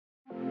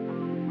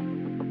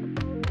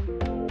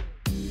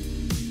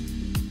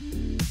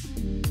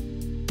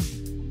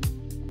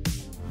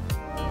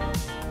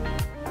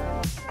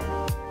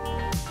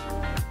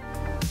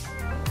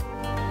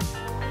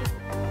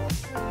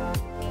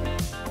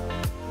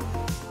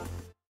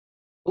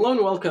Hello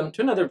and welcome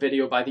to another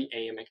video by the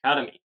AM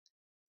Academy.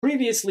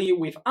 Previously,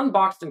 we've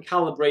unboxed and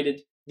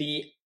calibrated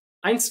the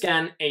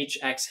EinScan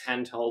HX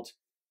handheld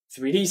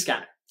 3D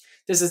scanner.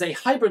 This is a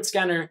hybrid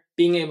scanner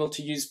being able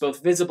to use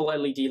both visible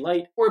LED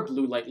light or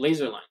blue light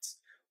laser lines.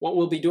 What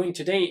we'll be doing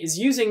today is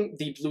using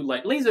the blue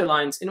light laser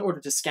lines in order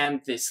to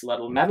scan this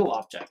little metal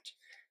object.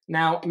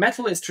 Now,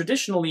 metal is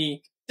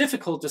traditionally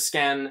difficult to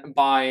scan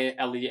by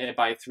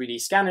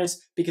 3D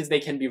scanners because they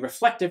can be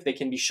reflective, they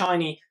can be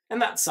shiny,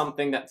 and that's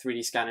something that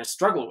 3D scanners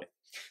struggle with.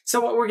 So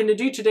what we're going to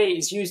do today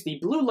is use the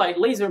blue light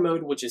laser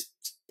mode, which is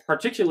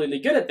particularly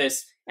good at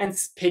this, and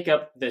pick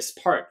up this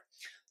part.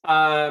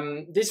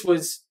 This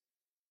was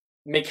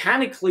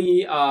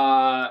mechanically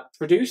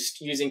produced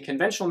using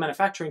conventional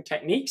manufacturing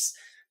techniques,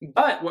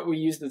 but what we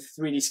use the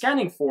 3D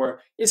scanning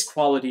for is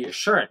quality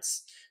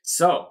assurance.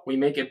 So we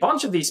make a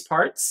bunch of these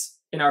parts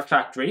in our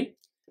factory,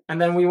 and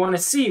then we want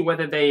to see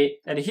whether they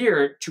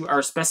adhere to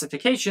our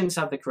specifications,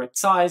 have the correct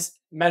size,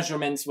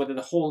 measurements, whether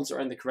the holes are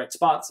in the correct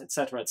spots,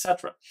 etc.,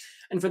 etc.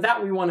 And for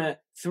that, we want to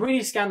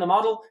 3D scan the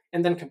model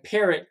and then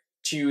compare it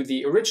to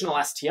the original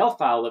STL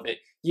file of it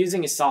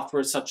using a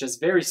software such as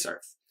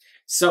Verisurf.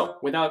 So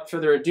without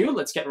further ado,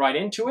 let's get right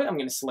into it. I'm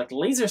going to select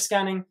laser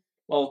scanning,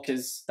 well,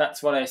 because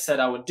that's what I said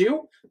I would do.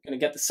 I'm going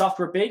to get the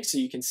software big so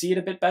you can see it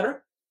a bit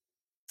better.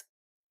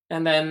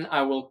 And then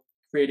I will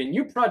create a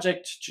new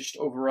project, just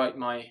overwrite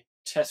my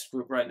test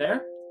group right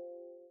there.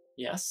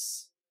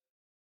 Yes.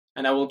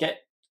 And I will get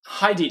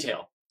high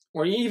detail,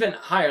 or even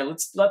higher.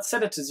 Let's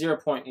set it to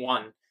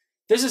 0.1.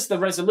 This is the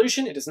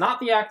resolution. It is not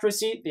the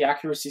accuracy. The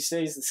accuracy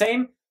stays the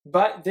same,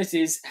 but this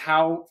is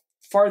how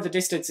far the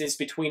distance is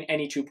between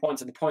any 2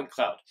 points in the point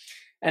cloud.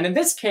 And in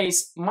this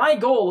case, my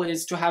goal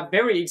is to have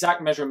very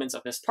exact measurements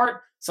of this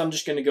part. So I'm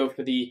just going to go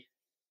for the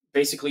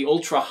basically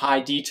ultra high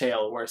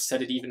detail, where I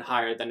set it even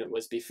higher than it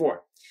was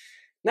before.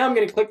 Now I'm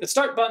going to click the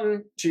start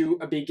button to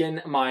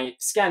begin my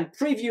scan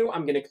preview.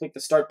 I'm going to click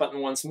the start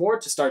button once more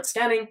to start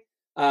scanning.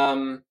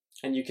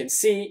 And you can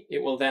see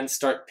it will then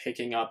start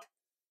picking up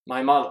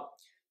my model.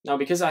 Now,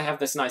 because I have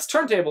this nice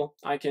turntable,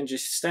 I can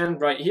just stand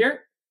right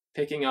here,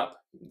 picking up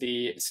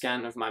the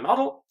scan of my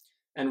model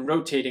and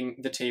rotating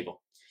the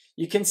table.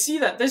 You can see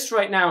that this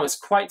right now is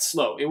quite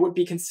slow. It would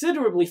be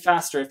considerably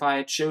faster if I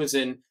had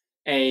chosen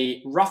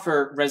a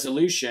rougher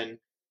resolution,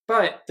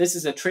 but this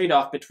is a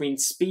trade-off between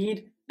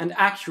speed and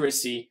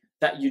accuracy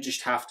that you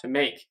just have to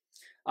make.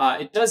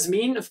 It does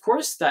mean, of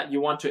course, that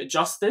you want to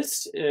adjust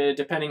this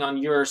depending on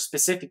your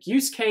specific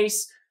use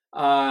case,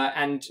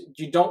 and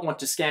you don't want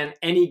to scan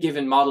any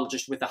given model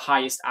just with the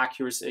highest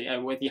accuracy,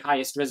 with the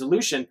highest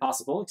resolution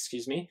possible,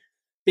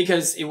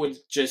 because it would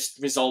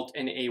just result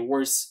in a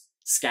worse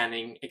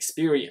scanning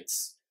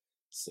experience.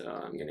 So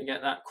I'm going to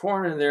get that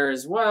corner there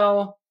as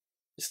well.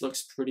 This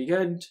looks pretty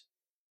good.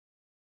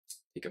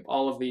 Pick up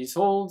all of these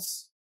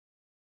holes.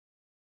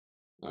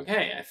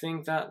 Okay, I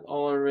think that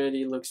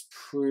already looks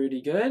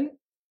pretty good.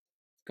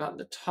 Got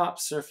the top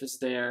surface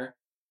there.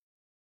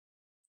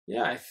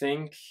 Yeah, I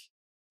think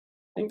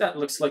that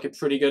looks like a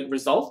pretty good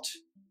result.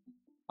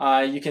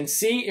 You can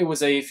see it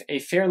was a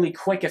fairly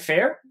quick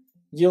affair,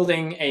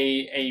 yielding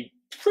a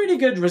pretty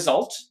good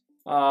result.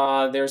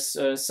 There's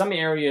some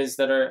areas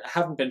that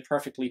haven't been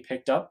perfectly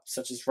picked up,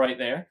 such as right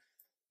there.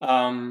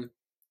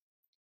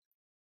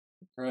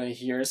 Right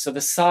here. So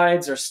the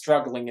sides are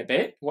struggling a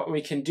bit. What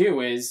we can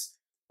do is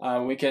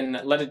we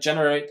can let it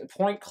generate a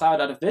point cloud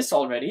out of this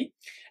already,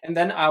 and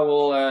then I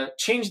will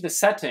change the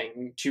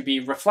setting to be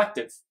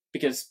reflective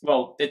because,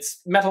 well,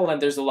 it's metal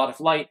and there's a lot of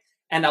light,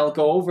 and I'll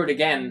go over it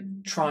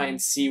again, try and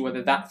see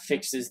whether that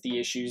fixes the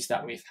issues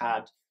that we've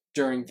had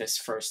during this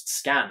first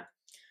scan.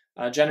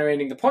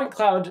 Generating the point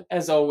cloud,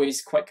 as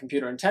always, quite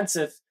computer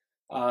intensive,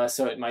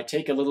 so it might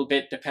take a little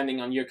bit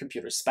depending on your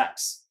computer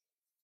specs.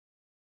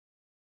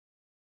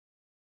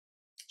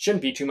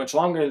 Shouldn't be too much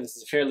longer. This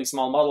is a fairly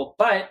small model,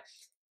 but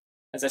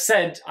as I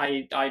said,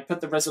 I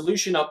put the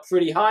resolution up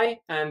pretty high,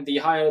 and the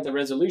higher the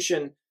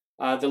resolution,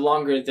 the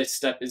longer this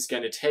step is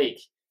going to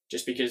take,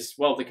 just because,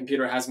 well, the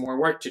computer has more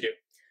work to do.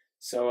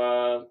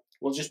 So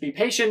we'll just be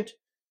patient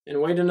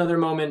and wait another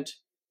moment.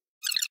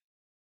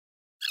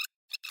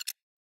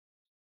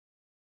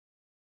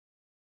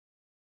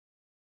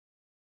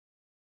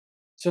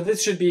 So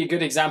this should be a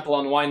good example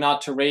on why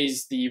not to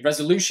raise the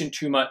resolution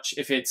too much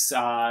if it's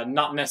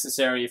not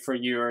necessary for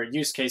your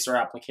use case or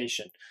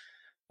application.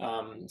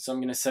 So I'm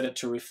going to set it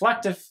to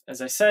reflective,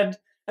 as I said,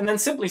 and then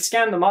simply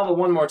scan the model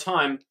one more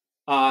time,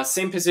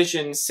 same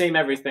position, same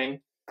everything,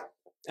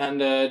 and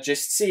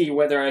just see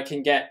whether I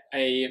can get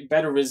a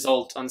better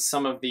result on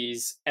some of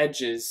these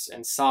edges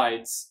and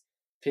sides,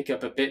 pick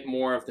up a bit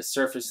more of the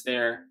surface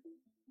there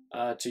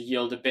to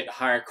yield a bit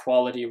higher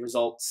quality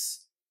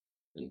results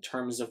in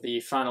terms of the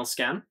final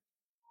scan.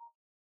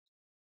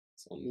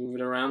 So I'll move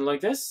it around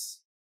like this.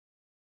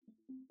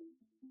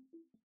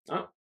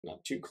 Oh,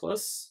 not too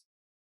close.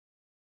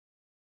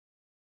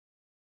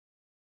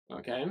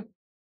 Okay.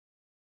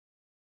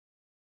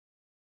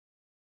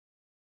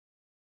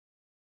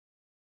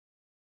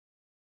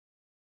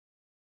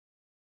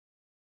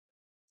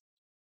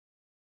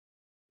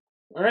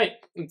 All right,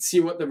 let's see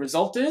what the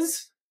result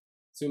is.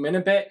 Zoom in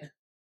a bit.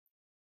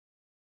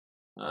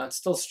 It's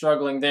still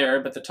struggling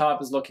there, but the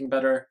top is looking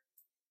better.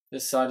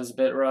 This side is a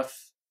bit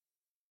rough.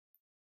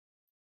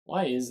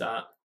 Why is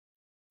that?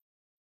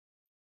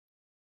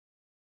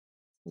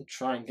 I'll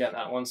try and get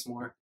that once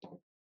more.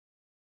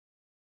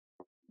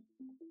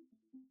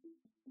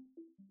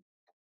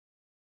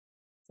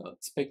 So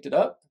it's picked it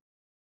up.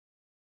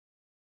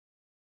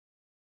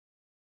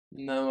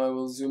 Now I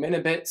will zoom in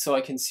a bit so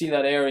I can see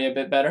that area a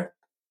bit better.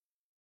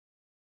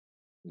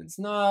 It's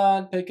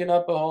not picking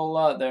up a whole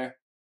lot there,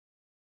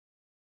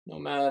 no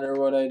matter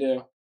what I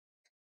do.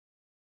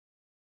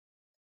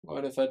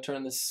 What if I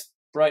turn this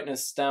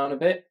brightness down a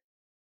bit?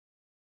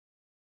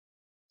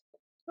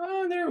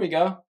 Oh, there we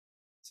go.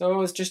 So it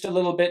was just a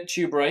little bit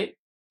too bright.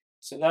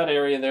 So that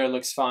area there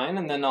looks fine,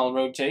 and then I'll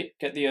rotate,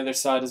 get the other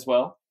side as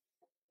well.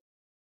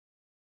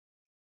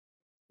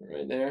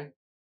 Right there.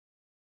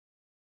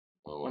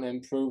 I want to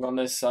improve on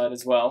this side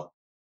as well.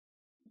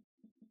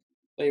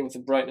 Play with the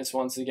brightness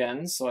once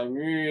again, so I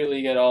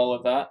really get all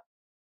of that.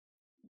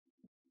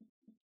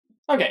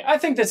 Okay, I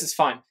think this is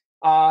fine.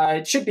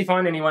 It should be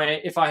fine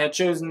anyway. If I had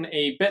chosen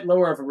a bit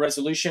lower of a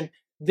resolution,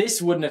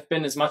 this wouldn't have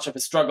been as much of a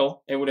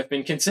struggle. It would have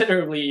been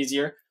considerably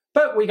easier,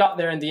 but we got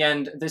there in the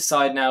end. This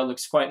side now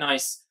looks quite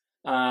nice,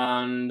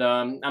 and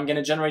I'm going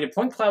to generate a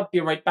point cloud,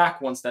 be right back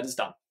once that is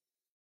done.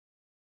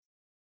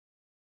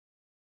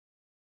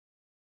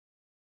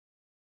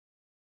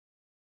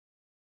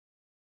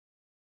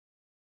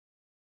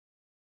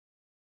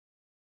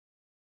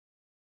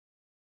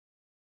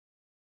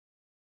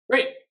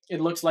 Great, it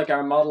looks like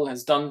our model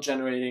is done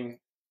generating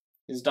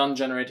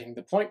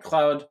the point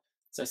cloud.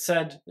 As I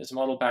said, this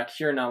model back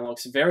here now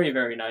looks very,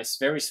 very nice,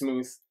 very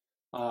smooth,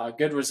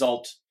 good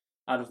result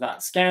out of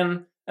that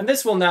scan. And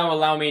this will now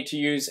allow me to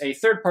use a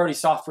third-party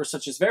software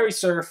such as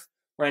Verisurf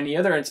or any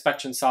other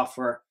inspection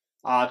software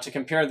to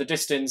compare the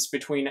distance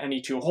between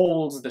any two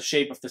holes, the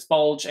shape of this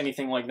bulge,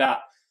 anything like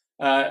that.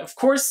 Of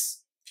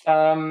course,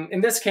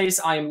 in this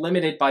case, I am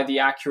limited by the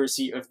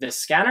accuracy of this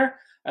scanner.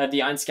 The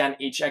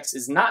EinScan HX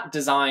is not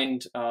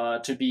designed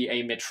to be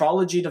a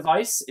metrology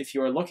device. If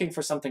you're looking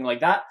for something like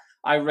that,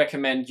 I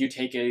recommend you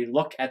take a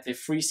look at the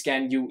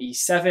FreeScan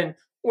UE7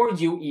 or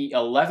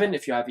UE11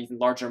 if you have even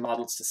larger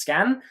models to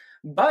scan.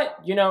 But,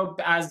 you know,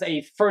 as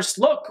a first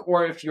look,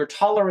 or if your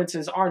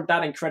tolerances aren't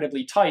that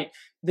incredibly tight,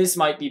 this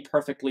might be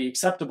perfectly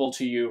acceptable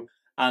to you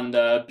and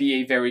be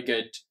a very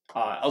good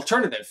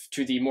alternative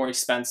to the more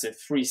expensive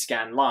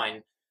FreeScan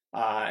line.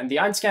 And the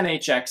EinScan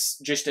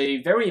HX, just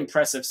a very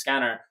impressive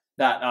scanner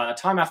that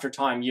time after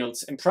time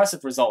yields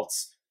impressive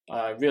results,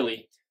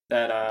 really,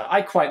 that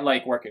I quite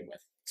like working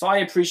with. So I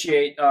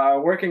appreciate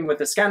working with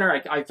the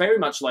scanner. I very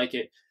much like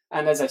it.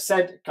 And as I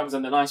said, it comes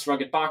in a nice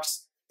rugged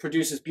box,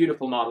 produces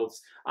beautiful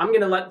models. I'm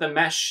going to let the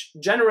mesh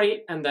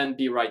generate and then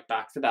be right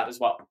back for that as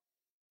well.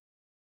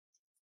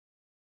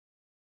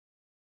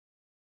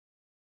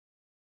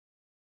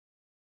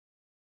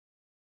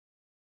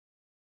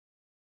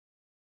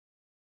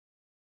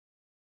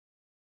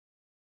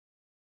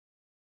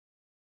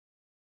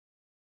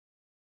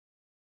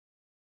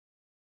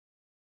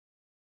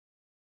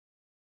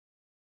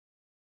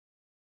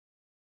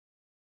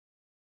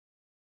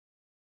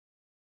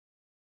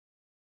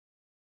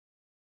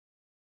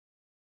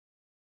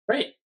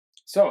 Great.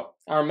 So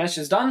our mesh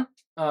is done.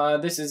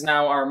 This is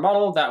now our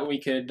model that we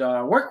could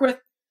work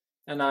with,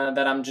 and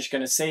that I'm just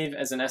going to save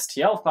as an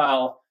STL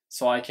file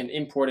so I can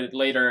import it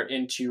later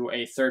into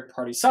a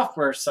third-party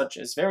software such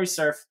as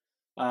Verisurf.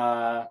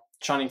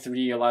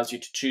 Shining3D allows you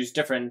to choose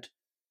different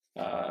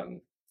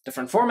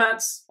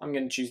formats. I'm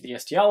going to choose the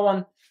STL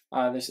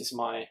one. This is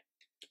my,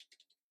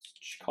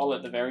 call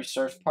it the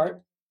Verisurf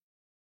part.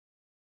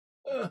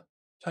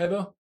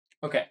 Typo.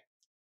 Okay,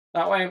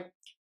 that way.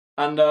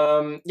 And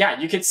yeah,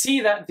 you could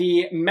see that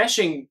the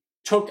meshing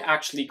took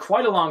actually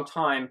quite a long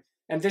time.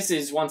 And this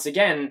is, once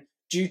again,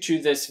 due to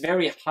this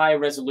very high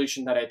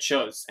resolution that I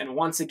chose. And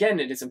once again,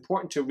 it is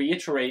important to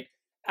reiterate,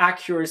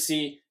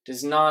 accuracy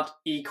does not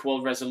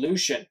equal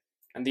resolution.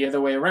 And the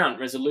other way around,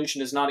 resolution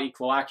does not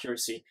equal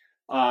accuracy.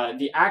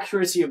 The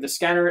accuracy of the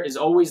scanner is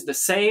always the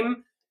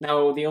same.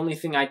 Now, the only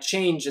thing I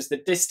change is the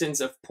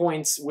distance of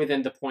points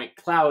within the point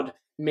cloud,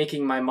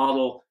 making my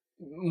model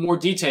more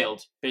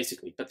detailed,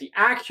 basically, but the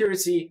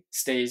accuracy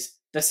stays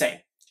the same.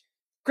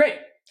 Great.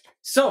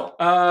 So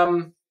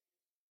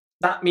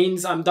that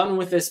means I'm done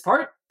with this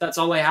part. That's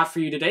all I have for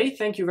you today.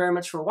 Thank you very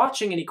much for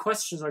watching. Any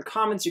questions or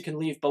comments you can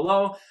leave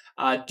below.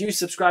 Do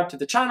subscribe to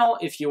the channel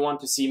if you want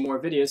to see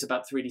more videos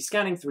about 3D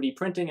scanning, 3D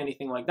printing,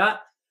 anything like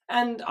that.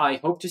 And I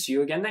hope to see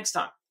you again next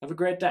time. Have a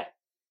great day.